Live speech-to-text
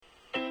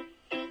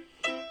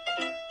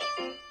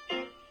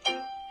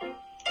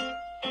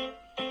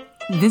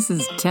This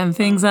is 10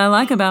 Things I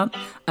Like About,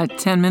 a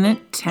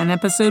 10-minute,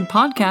 10-episode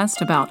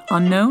podcast about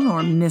unknown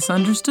or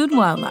misunderstood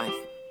wildlife.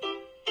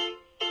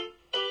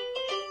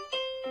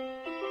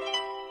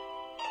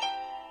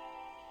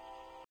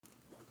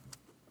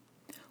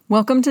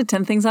 Welcome to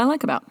 10 Things I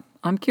Like About.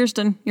 I'm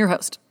Kiersten, your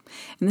host,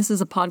 and this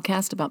is a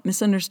podcast about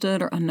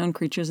misunderstood or unknown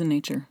creatures in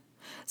nature.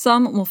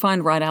 Some we'll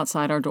find right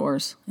outside our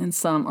doors, and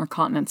some are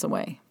continents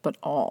away, but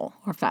all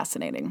are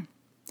fascinating.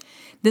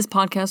 This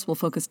podcast will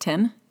focus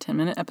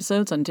 10-minute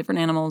episodes on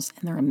different animals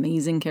and their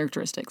amazing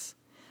characteristics.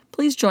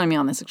 Please join me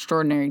on this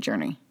extraordinary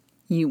journey.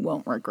 You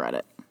won't regret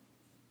it.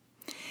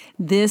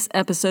 This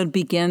episode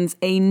begins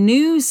a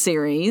new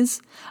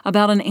series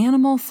about an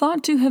animal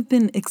thought to have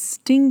been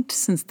extinct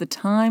since the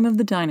time of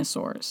the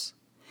dinosaurs.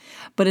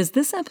 But as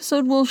this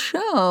episode will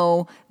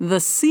show, the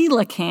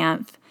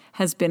coelacanth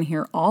has been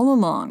here all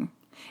along,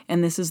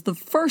 and this is the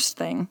first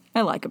thing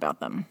I like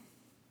about them.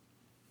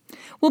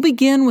 We'll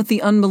begin with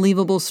the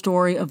unbelievable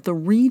story of the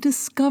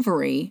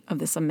rediscovery of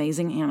this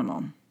amazing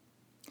animal.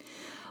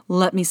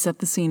 Let me set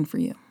the scene for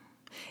you.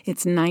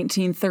 It's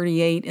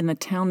 1938 in the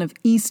town of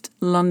East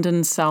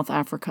London, South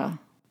Africa.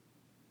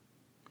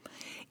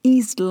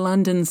 East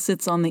London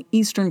sits on the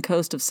eastern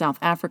coast of South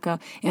Africa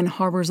and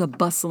harbors a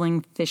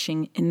bustling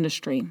fishing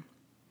industry.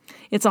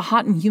 It's a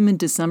hot and humid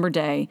December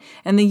day,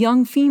 and the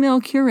young female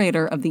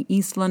curator of the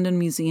East London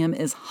Museum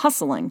is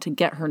hustling to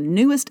get her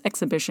newest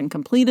exhibition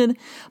completed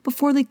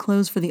before they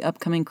close for the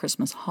upcoming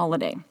Christmas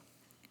holiday.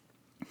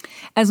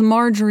 As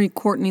Marjorie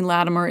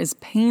Courtenay-Latimer is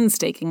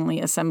painstakingly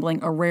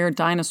assembling a rare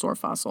dinosaur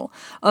fossil,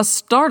 a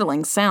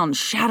startling sound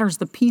shatters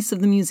the peace of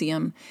the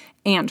museum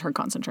and her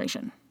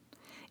concentration.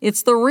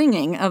 It's the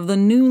ringing of the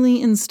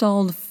newly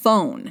installed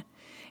phone,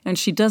 and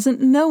she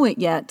doesn't know it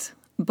yet,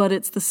 but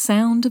it's the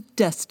sound of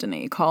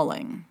destiny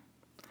calling.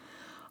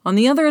 On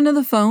the other end of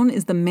the phone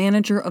is the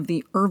manager of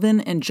the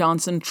Irvin and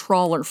Johnson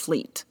trawler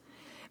fleet.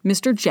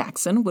 Mr.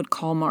 Jackson would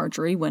call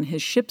Marjorie when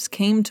his ships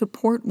came to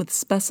port with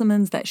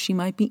specimens that she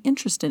might be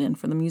interested in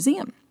for the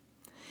museum.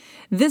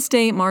 This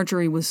day,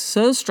 Marjorie was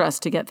so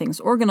stressed to get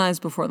things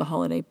organized before the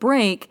holiday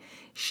break,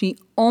 she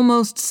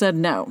almost said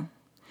no.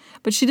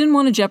 But she didn't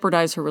want to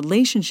jeopardize her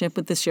relationship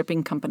with the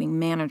shipping company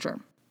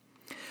manager.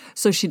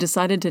 So she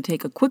decided to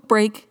take a quick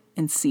break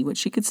and see what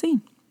she could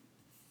see.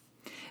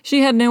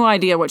 She had no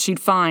idea what she'd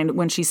find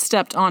when she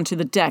stepped onto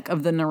the deck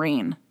of the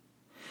Nerine.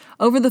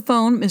 Over the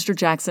phone, Mr.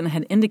 Jackson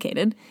had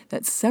indicated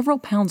that several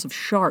pounds of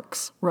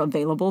sharks were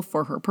available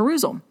for her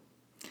perusal.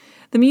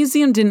 The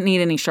museum didn't need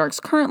any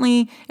sharks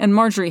currently, and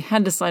Marjorie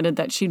had decided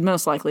that she'd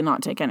most likely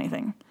not take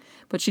anything.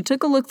 But she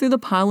took a look through the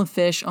pile of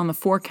fish on the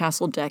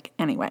forecastle deck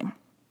anyway.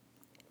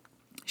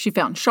 She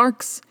found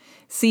sharks,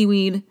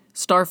 seaweed,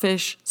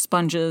 starfish,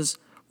 sponges,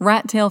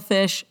 rat-tail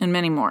fish, and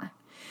many more.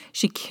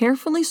 She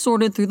carefully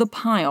sorted through the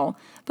pile,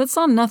 but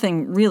saw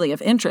nothing really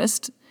of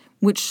interest,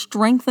 which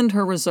strengthened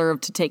her reserve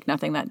to take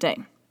nothing that day.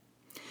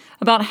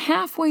 About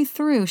halfway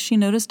through, she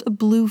noticed a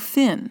blue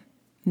fin,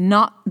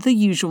 not the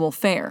usual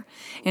faire,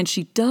 and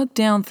she dug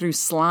down through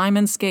slime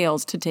and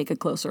scales to take a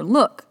closer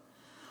look.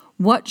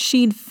 What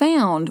she'd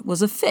found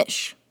was a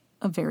fish,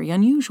 a very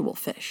unusual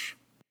fish.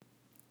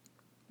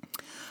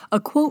 A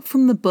quote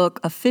from the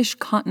book A Fish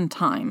Caught in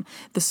Time,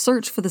 The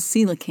Search for the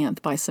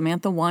Coelacanth by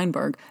Samantha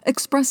Weinberg,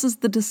 expresses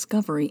the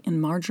discovery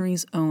in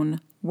Marjorie's own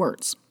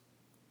words.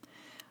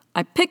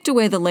 I picked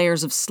away the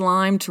layers of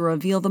slime to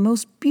reveal the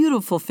most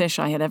beautiful fish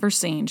I had ever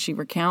seen, she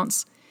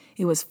recounts.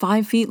 It was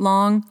 5 feet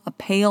long, a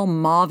pale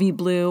mauvy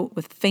blue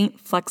with faint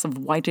flecks of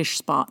whitish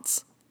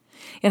spots.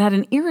 It had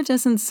an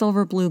iridescent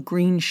silver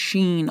blue-green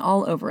sheen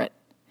all over it.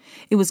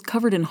 It was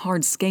covered in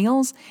hard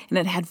scales, and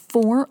it had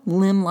 4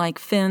 limb-like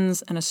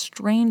fins and a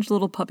strange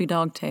little puppy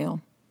dog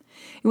tail.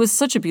 It was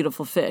such a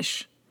beautiful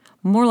fish,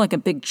 more like a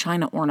big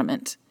china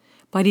ornament,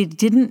 but he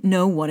didn't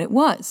know what it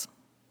was.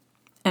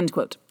 End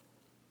quote.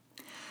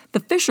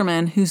 The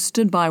fisherman who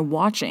stood by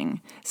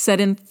watching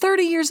said in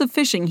 30 years of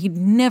fishing he'd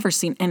never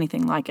seen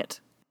anything like it.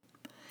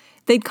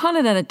 They'd caught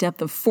it at a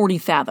depth of 40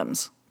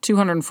 fathoms,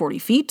 240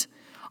 feet,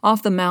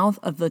 off the mouth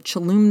of the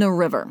Chalumna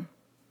River.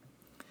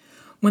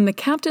 When the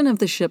captain of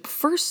the ship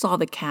first saw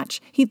the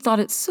catch, he thought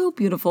it so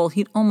beautiful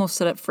he'd almost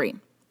set it free.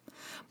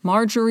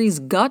 Marjorie's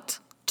gut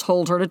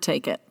told her to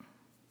take it.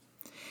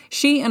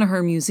 She and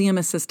her museum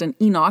assistant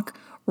Enoch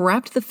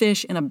wrapped the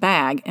fish in a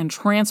bag and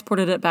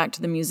transported it back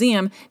to the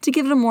museum to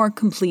give it a more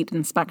complete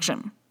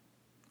inspection.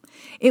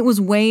 It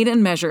was weighed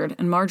and measured,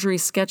 and Marjorie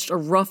sketched a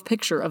rough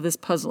picture of this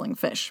puzzling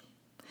fish.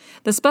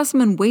 The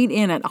specimen weighed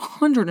in at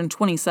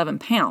 127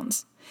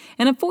 pounds.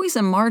 And a voice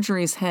in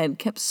Marjorie's head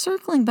kept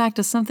circling back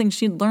to something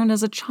she'd learned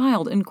as a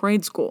child in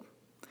grade school.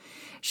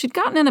 She'd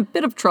gotten in a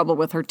bit of trouble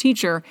with her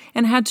teacher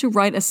and had to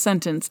write a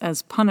sentence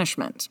as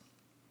punishment.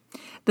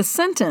 The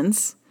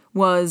sentence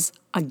was,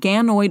 "A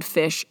ganoid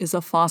fish is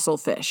a fossil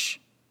fish."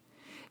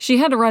 She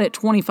had to write it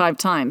 25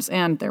 times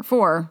and,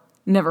 therefore,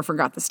 never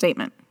forgot the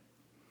statement.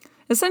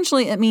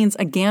 Essentially, it means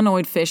a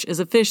ganoid fish is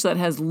a fish that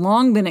has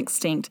long been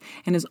extinct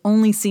and is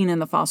only seen in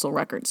the fossil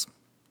records.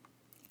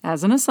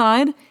 As an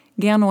aside,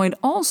 ganoid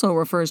also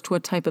refers to a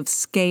type of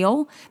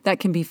scale that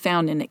can be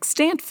found in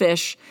extant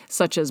fish,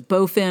 such as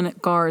bowfin,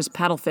 gars,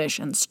 paddlefish,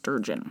 and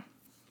sturgeon.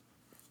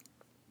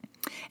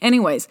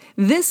 Anyways,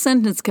 this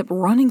sentence kept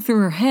running through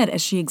her head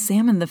as she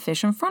examined the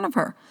fish in front of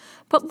her.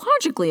 But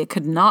logically, it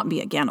could not be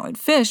a ganoid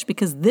fish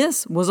because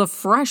this was a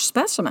fresh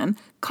specimen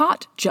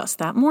caught just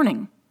that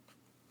morning.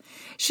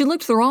 She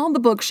looked through all the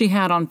books she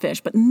had on fish,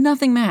 but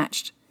nothing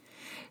matched.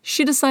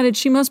 She decided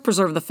she must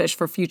preserve the fish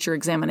for future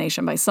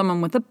examination by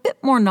someone with a bit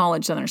more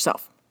knowledge than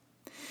herself.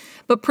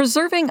 But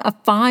preserving a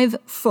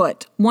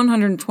 5-foot,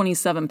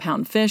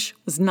 127-pound fish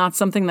was not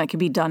something that could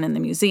be done in the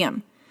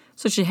museum,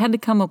 so she had to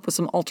come up with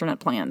some alternate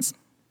plans.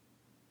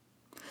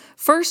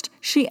 First,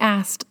 she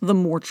asked the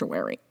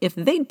mortuary if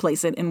they'd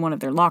place it in one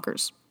of their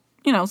lockers,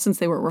 since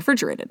they were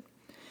refrigerated.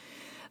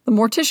 The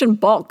mortician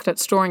balked at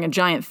storing a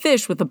giant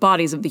fish with the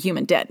bodies of the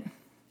human dead.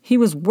 He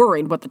was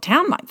worried what the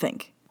town might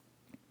think.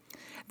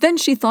 Then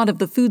she thought of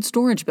the food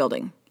storage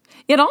building.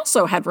 It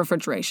also had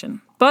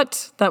refrigeration,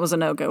 but that was a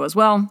no-go as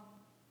well.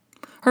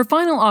 Her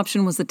final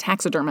option was the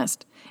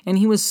taxidermist, and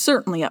he was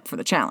certainly up for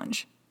the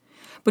challenge.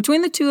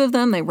 Between the two of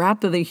them, they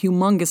wrapped the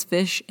humongous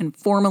fish in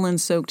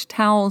formalin-soaked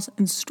towels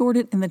and stored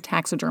it in the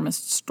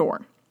taxidermist's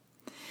store.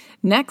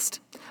 Next,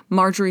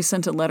 Marjorie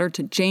sent a letter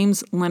to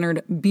James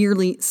Leonard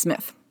Beerley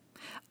Smith,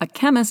 a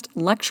chemist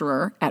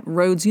lecturer at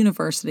Rhodes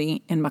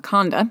University in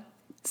Makonda,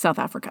 South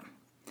Africa.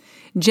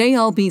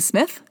 J.L.B.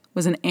 Smith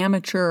was an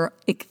amateur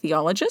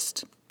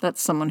ichthyologist,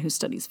 that's someone who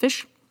studies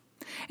fish,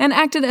 and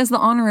acted as the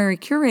honorary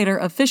curator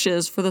of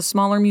fishes for the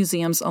smaller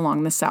museums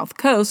along the south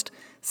coast,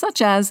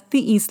 such as the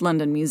East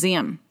London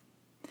Museum.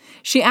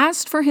 She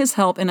asked for his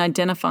help in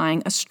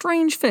identifying a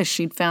strange fish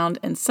she'd found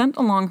and sent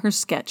along her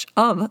sketch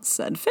of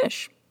said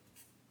fish.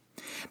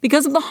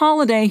 Because of the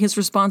holiday, his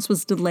response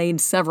was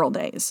delayed several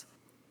days.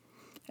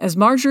 As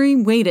Marjorie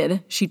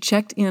waited, she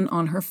checked in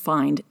on her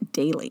find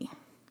daily.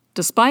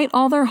 Despite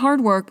all their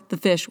hard work, the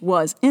fish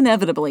was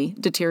inevitably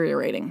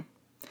deteriorating.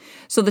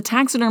 So the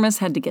taxidermist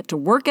had to get to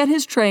work at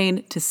his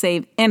trade to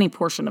save any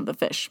portion of the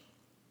fish.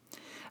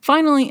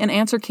 Finally, an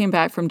answer came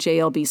back from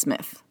J.L.B.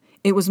 Smith.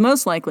 It was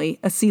most likely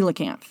a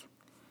coelacanth.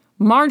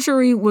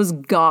 Marjorie was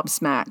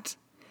gobsmacked.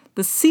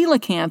 The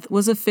coelacanth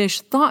was a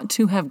fish thought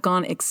to have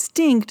gone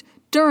extinct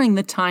during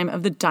the time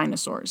of the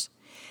dinosaurs.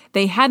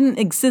 They hadn't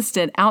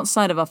existed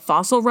outside of a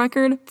fossil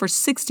record for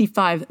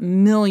 65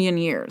 million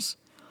years.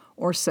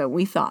 Or so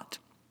we thought.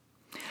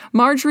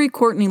 Marjorie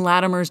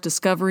Courtenay-Latimer's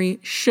discovery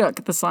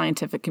shook the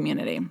scientific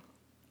community.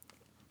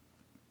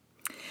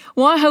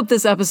 Well, I hope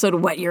this episode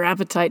whet your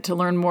appetite to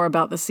learn more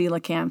about the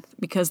coelacanth,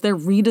 because their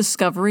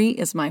rediscovery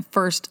is my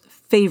first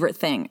favorite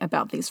thing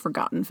about these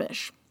forgotten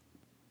fish.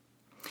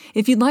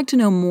 If you'd like to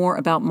know more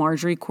about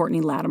Marjorie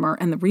Courtenay-Latimer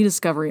and the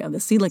rediscovery of the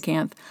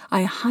coelacanth,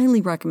 I highly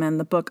recommend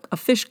the book A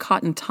Fish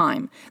Caught in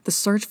Time, The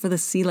Search for the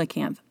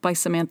Coelacanth by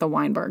Samantha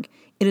Weinberg.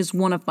 It is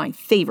one of my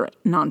favorite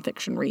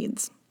nonfiction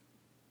reads.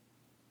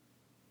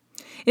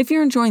 If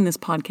you're enjoying this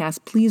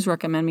podcast, please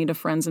recommend me to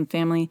friends and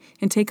family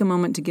and take a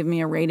moment to give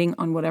me a rating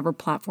on whatever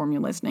platform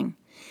you're listening.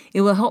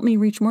 It will help me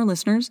reach more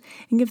listeners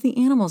and give the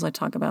animals I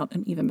talk about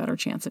an even better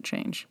chance at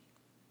change.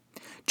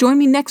 Join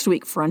me next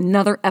week for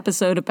another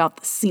episode about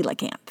the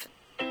coelacanth.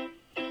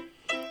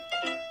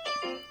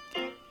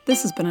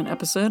 This has been an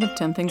episode of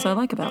 10 Things I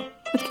Like About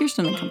with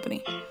Kiersten and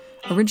Company.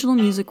 Original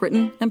music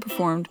written and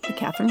performed by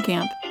Katherine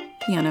Camp,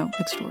 piano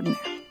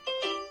extraordinaire.